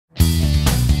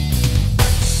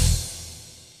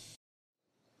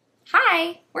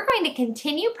Hi! We're going to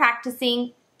continue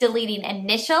practicing deleting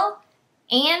initial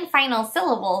and final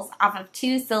syllables off of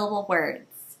two-syllable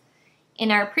words. In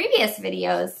our previous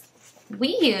videos,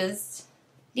 we used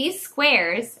these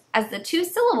squares as the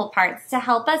two-syllable parts to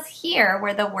help us hear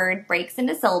where the word breaks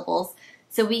into syllables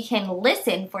so we can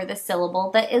listen for the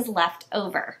syllable that is left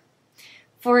over.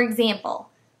 For example,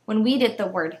 when we did the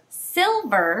word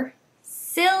silver,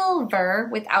 silver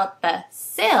without the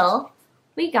sil,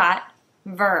 we got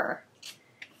ver.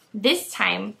 This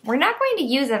time, we're not going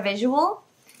to use a visual,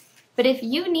 but if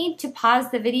you need to pause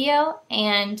the video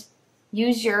and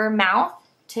use your mouth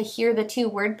to hear the two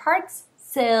word parts,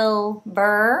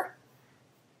 silver,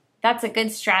 that's a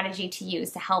good strategy to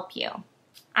use to help you.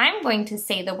 I'm going to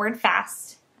say the word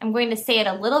fast. I'm going to say it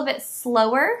a little bit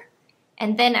slower,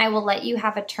 and then I will let you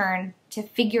have a turn to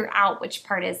figure out which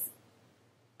part is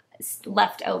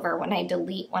left over when I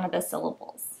delete one of the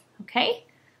syllables, okay?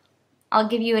 I'll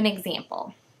give you an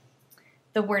example.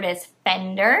 The word is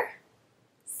fender.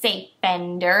 Say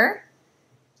fender.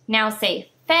 Now say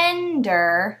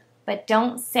fender, but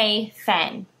don't say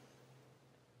fen.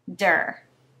 Der.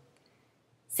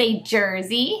 Say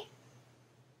jersey.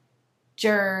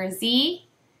 Jersey.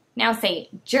 Now say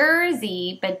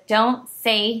jersey, but don't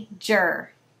say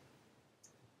jer.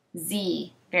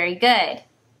 Z. Very good.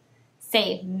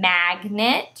 Say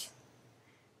magnet.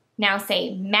 Now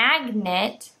say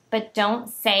magnet, but don't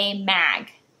say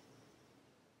mag.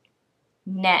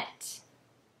 Net.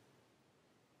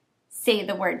 Say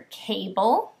the word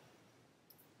cable.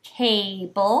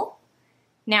 Cable.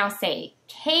 Now say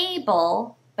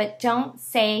cable, but don't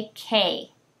say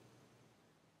K.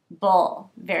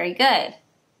 Bull. Very good.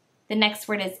 The next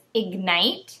word is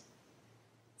ignite.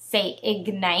 Say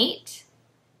ignite.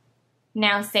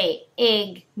 Now say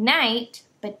ignite,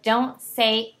 but don't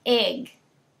say ig.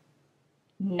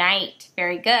 Night.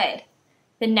 Very good.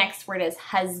 The next word is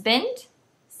husband.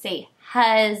 Say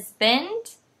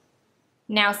husband.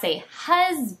 Now say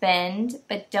husband,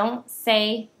 but don't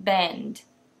say bend.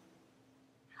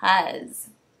 Huz.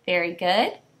 Very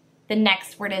good. The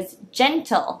next word is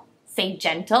gentle. Say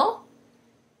gentle.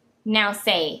 Now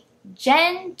say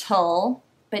gentle,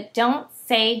 but don't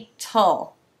say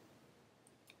tull.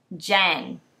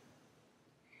 Jen.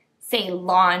 Say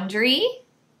laundry.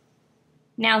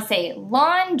 Now say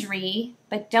laundry,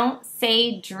 but don't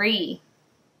say dree.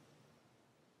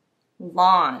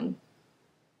 Lawn.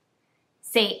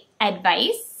 Say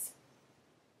advice.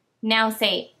 Now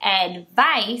say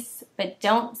advice, but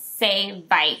don't say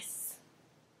vice.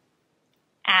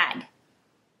 Add.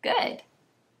 Good.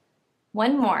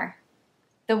 One more.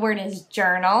 The word is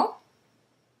journal.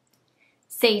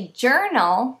 Say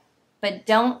journal, but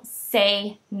don't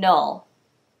say null.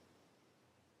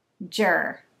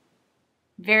 Jur.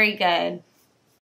 Very good.